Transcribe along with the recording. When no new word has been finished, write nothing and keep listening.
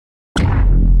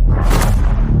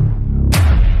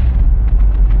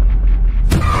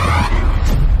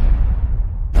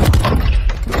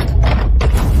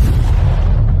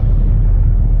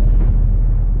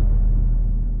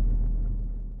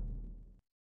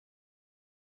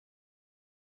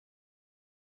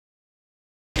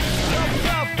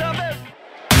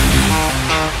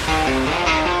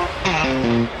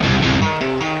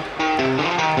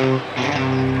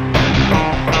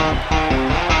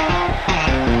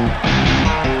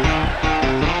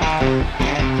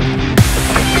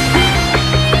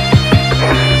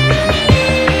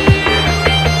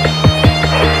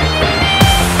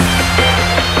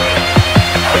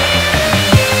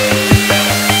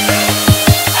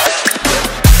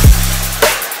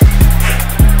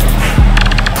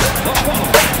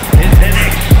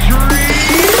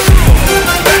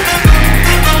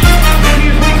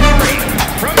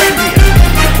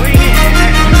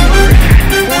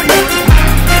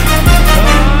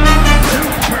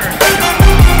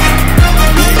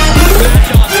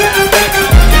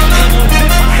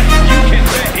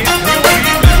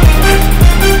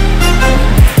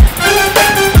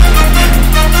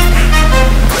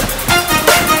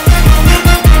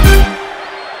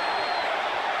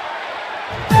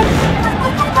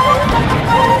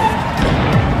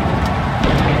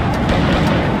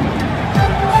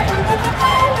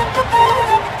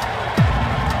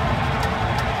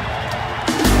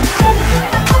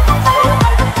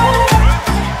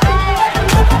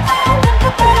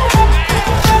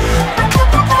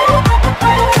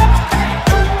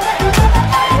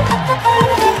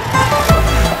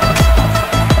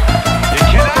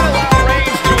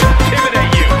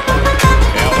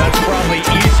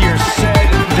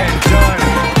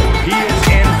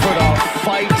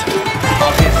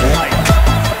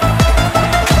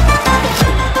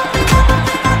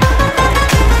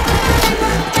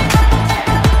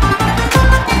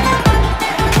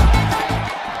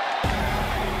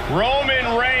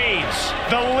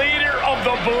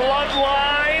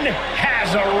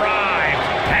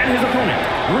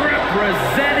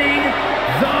representing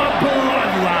the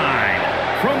Bloodline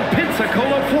from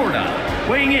Pensacola, Florida,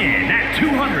 weighing in at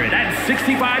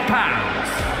 265 pounds,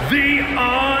 the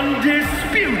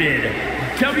undisputed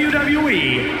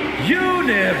WWE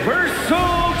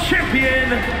Universal Champion,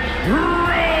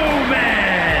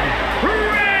 Roman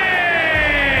Reigns!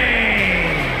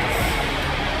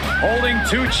 Holding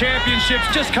 2 championships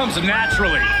just comes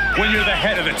naturally when you're the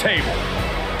head of the table.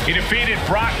 He defeated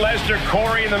Brock Lesnar,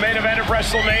 Corey in the main event of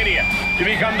WrestleMania to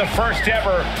become the first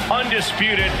ever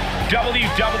undisputed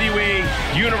WWE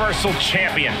Universal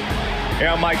Champion.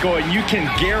 Yeah, Michael, and you can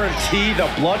guarantee the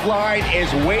Bloodline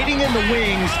is waiting in the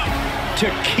wings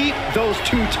to keep those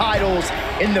 2 titles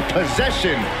in the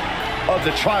possession of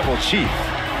the Tribal Chief.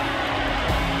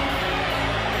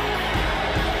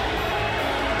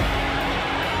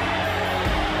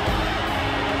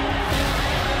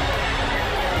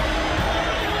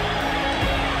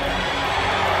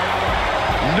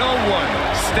 No one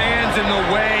stands in the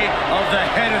way of the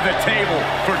head of the table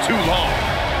for too long.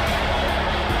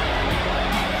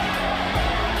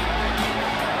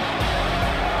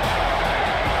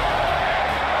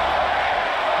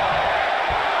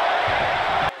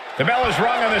 The bell is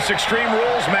rung on this Extreme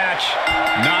Rules match.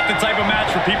 Not the type of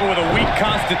match for people with a weak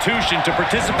constitution to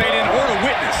participate in or to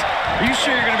witness. Are you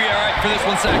sure you're going to be all right for this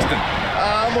one, Saxton?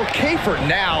 I'm okay for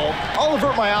now. I'll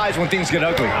avert my eyes when things get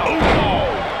ugly. Oh,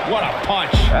 what a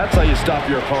punch. That's how you stop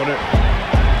your opponent.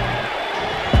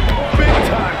 Big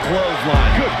time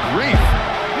clothesline. Good grief.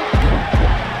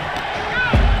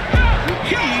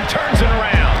 He turns it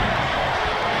around.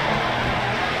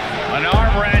 An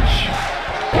arm wrench.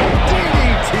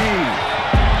 DDT.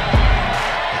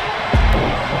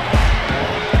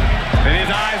 And his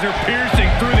eyes are piercing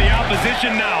through the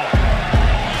opposition now.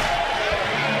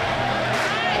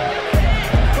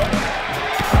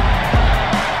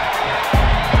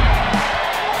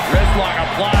 Wristlock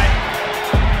applied.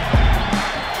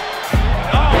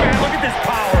 Oh, man, look at this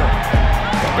power.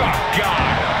 Oh,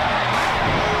 God.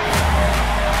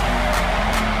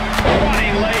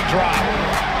 Running leg drop.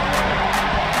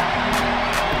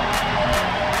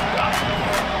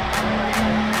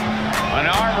 An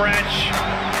arm wrench.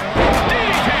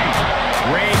 DDT.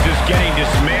 Reigns is getting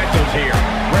dismantled here.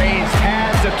 Reigns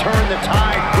has to turn the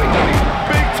tide quickly.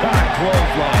 Big time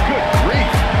clothesline. Good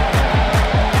grief.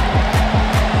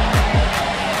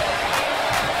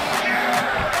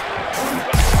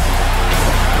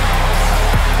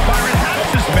 Byron, how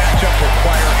does this matchup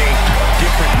require a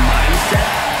different mindset?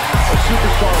 A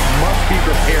superstar must be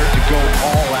prepared to go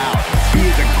all out. Be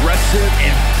as aggressive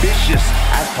and vicious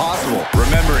as possible.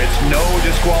 Remember, it's no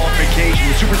disqualification.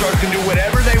 The superstars can do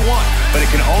whatever they want, but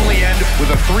it can only end with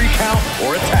a 3 count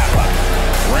or a tap out.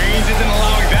 Reigns isn't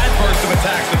allowing that burst of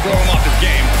attacks to throw him off his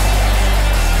game.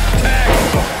 Tag,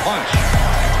 punch.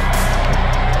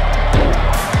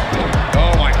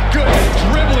 Oh my goodness,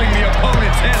 dribbling the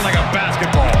opponent's hand like a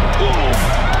basketball. Ooh,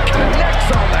 connects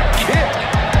on the kick.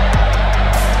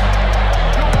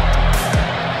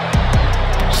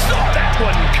 Saw that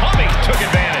one coming, took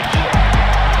advantage.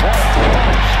 What a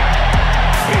punch.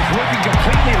 He's looking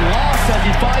completely lost as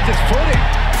he finds his footing.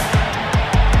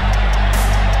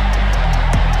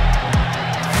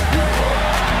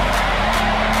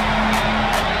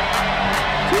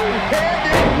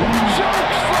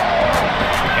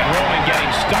 And Roman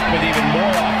getting stuck with even more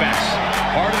offense.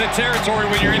 Part of the territory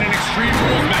when you're in an Extreme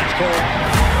Rules match, Cole.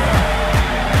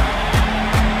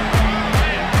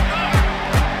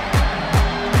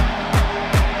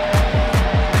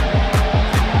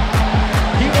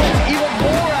 He wants even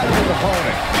more out of his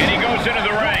opponent. And he goes into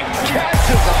the ring.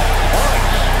 Catches a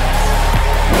punch.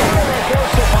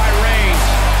 Reversal by Reigns.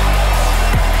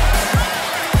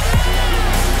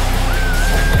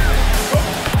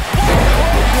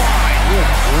 Clothesline. Good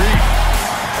grief.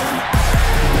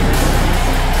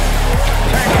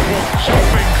 Technical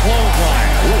jumping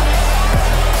clothesline.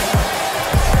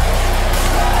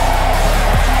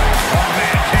 Oh,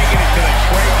 man, taking it to the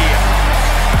trachea.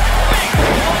 Big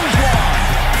clothesline.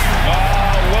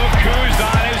 Oh, look who's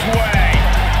on his way.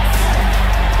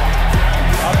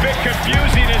 A bit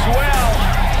confusing as well,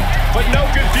 but no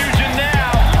confusion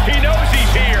now. He knows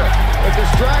he's here. A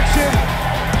distraction.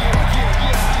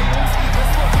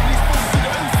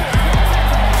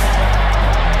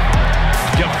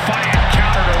 Defiant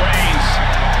counter to Reigns.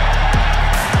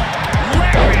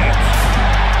 Lariat.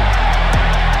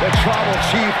 The Tribal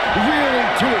Chief reeling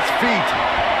to his feet.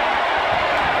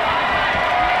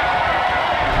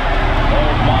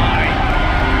 Oh, my.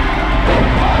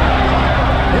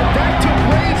 And that took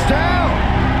Reigns down.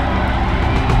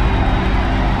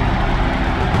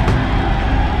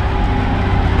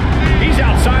 He's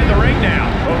outside the ring now.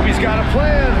 Oh, he's got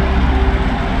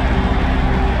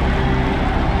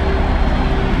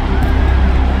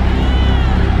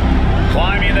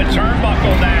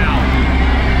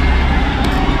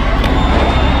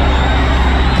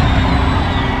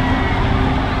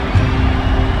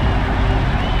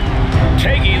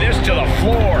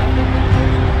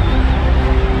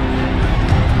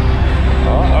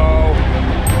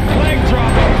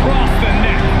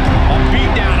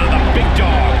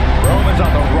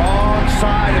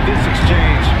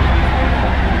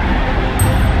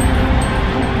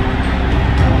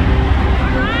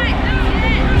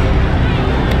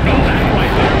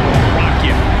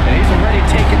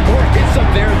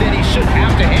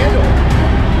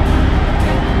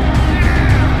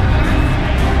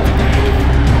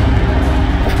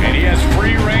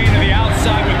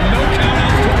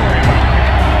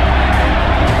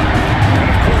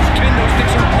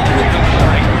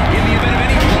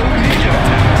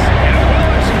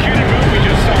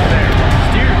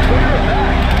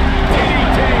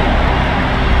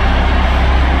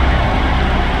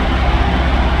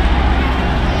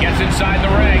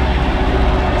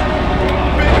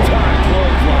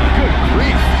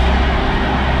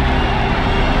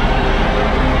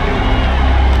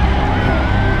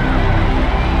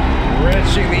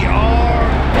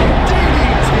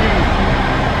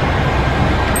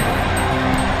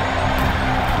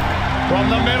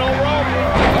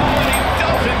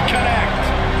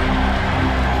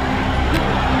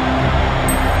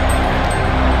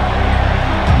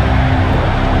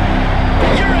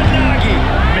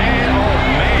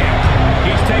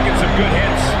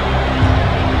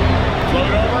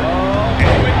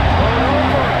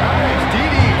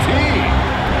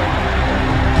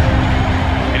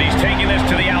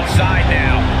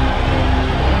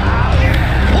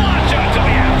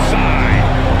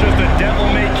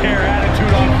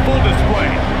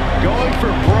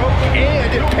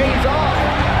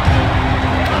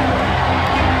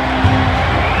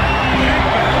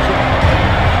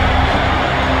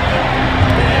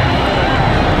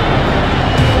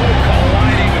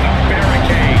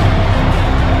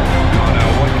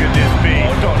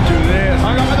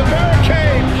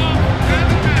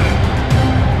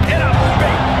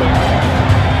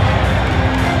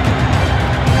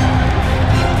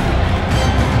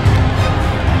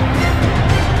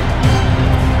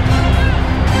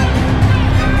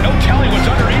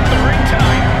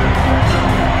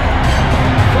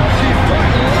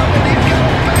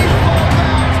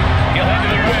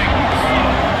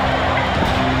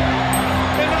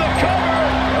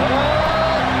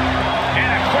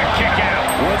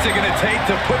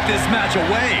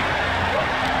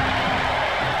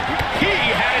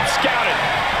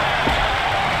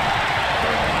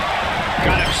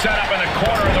set up in the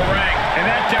corner of the ring, and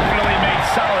that definitely made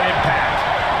solid impact.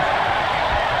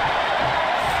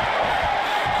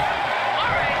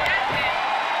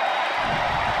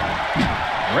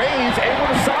 Reigns able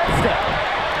to sidestep.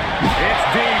 It's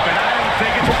deep, and I don't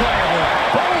think it's playable.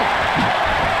 Boom!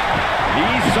 He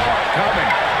saw it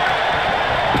coming.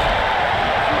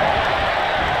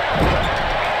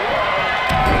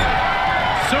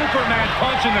 Superman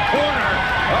punch in the corner.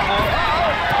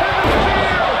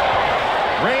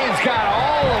 Reigns got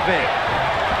all of it.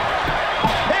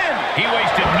 Then He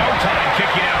wasted no time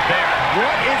kicking out there.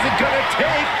 what is it going to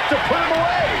take to put him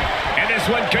away? And this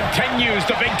one continues.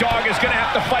 The big dog is going to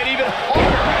have to fight even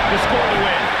harder to score the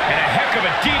win. And a heck of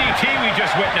a DDT we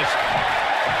just witnessed.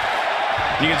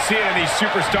 You can see it in these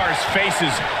superstars'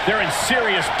 faces. They're in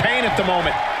serious pain at the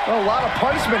moment. A lot of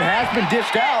punishment has been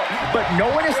dished out, but no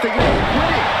one is thinking of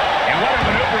quitting. And what a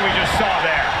maneuver we just saw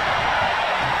there.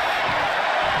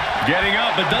 Getting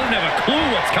up, but doesn't have a clue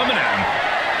what's coming at him.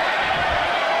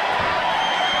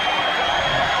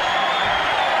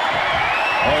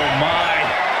 Oh, my.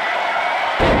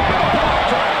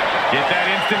 Get that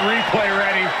instant replay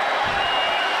ready.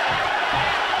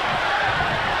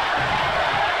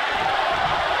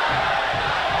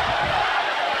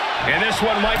 And this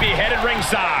one might be headed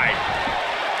ringside.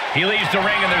 He leaves the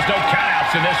ring, and there's no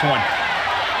countouts in this one.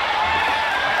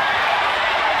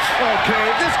 Okay,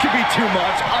 this could be too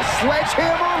much. A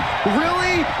sledgehammer?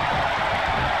 Really?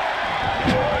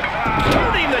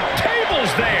 Turning the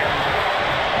tables there.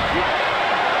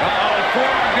 Uh-oh,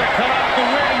 forearm gonna cut off the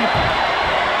win.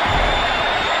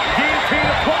 Guillotine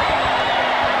applied.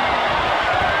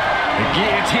 The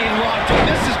guillotine locked in.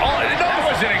 This is all. That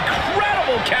was an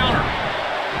incredible counter.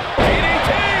 DDT.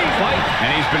 Fight. And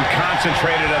he's been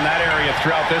concentrated on that area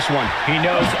throughout this one. He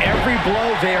knows every blow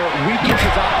there weakens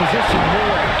his opposition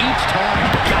more each time.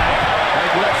 Like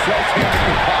that sledgehammer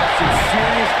can cause some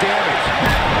serious damage.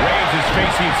 Reigns is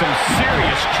facing some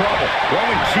serious trouble.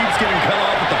 Roman keeps getting cut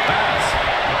off at the pass.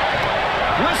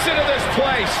 Listen to this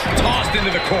place. Tossed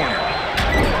into the corner.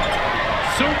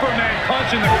 Superman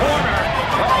punch in the corner.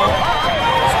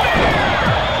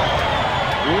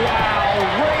 Wow,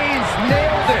 Reigns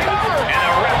nailed it. And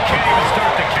the ref can't even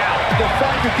start the count. The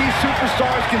fact that these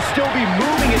superstars can still be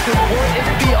moving at this point is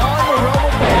beyond the realm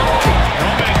of reality.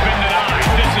 Roman has been denied.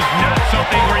 This is not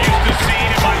something we're used to seeing,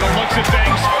 and by the looks of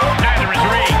things, neither is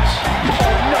Reigns.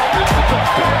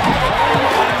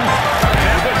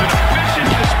 That was an efficient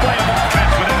display of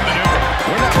offense within the maneuver.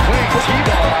 We're not playing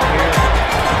T-ball out here.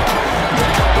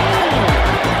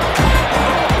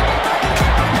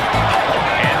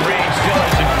 And Reigns still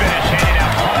hasn't finished handing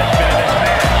out punishment in this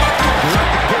match.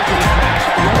 Throughout the course of this match,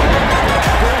 Roman is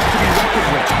a force to be reckoned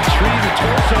with, treating the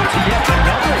torso to yet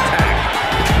another attack.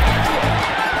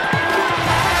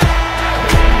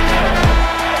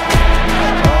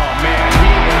 Oh, man,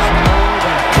 he is more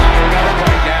than fired up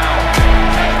right now.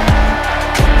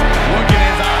 Look in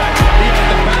his eyes. He has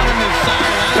the battle in his side.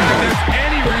 I don't think there's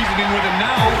any reasoning with him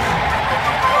now.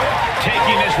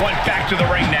 Taking this one back to the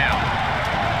ring now.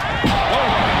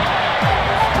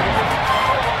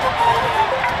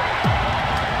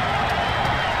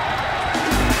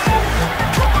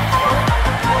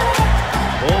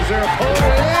 Pulls their opponent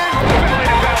in. Belly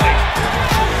to belly.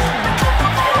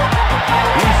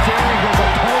 He's staring his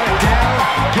opponent down,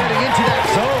 getting into that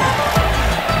zone.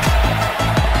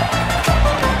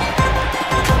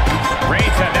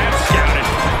 Reigns had that scouted.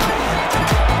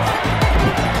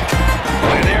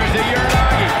 And there's the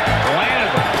Uranagi. Landed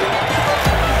him.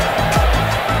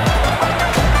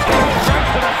 Right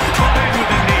to the spine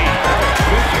with a knee.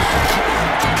 Vicious.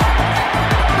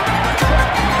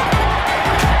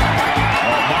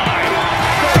 Oh, my.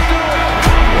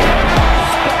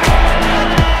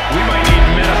 We might need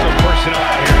medical personnel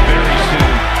out here very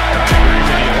soon. I agree with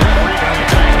you. Referee can only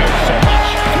diagnose so much.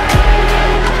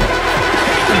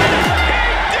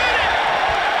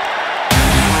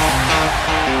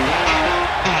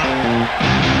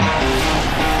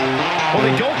 Well,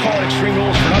 they don't call it Extreme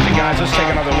Rules for nothing, guys. Let's take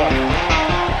another look.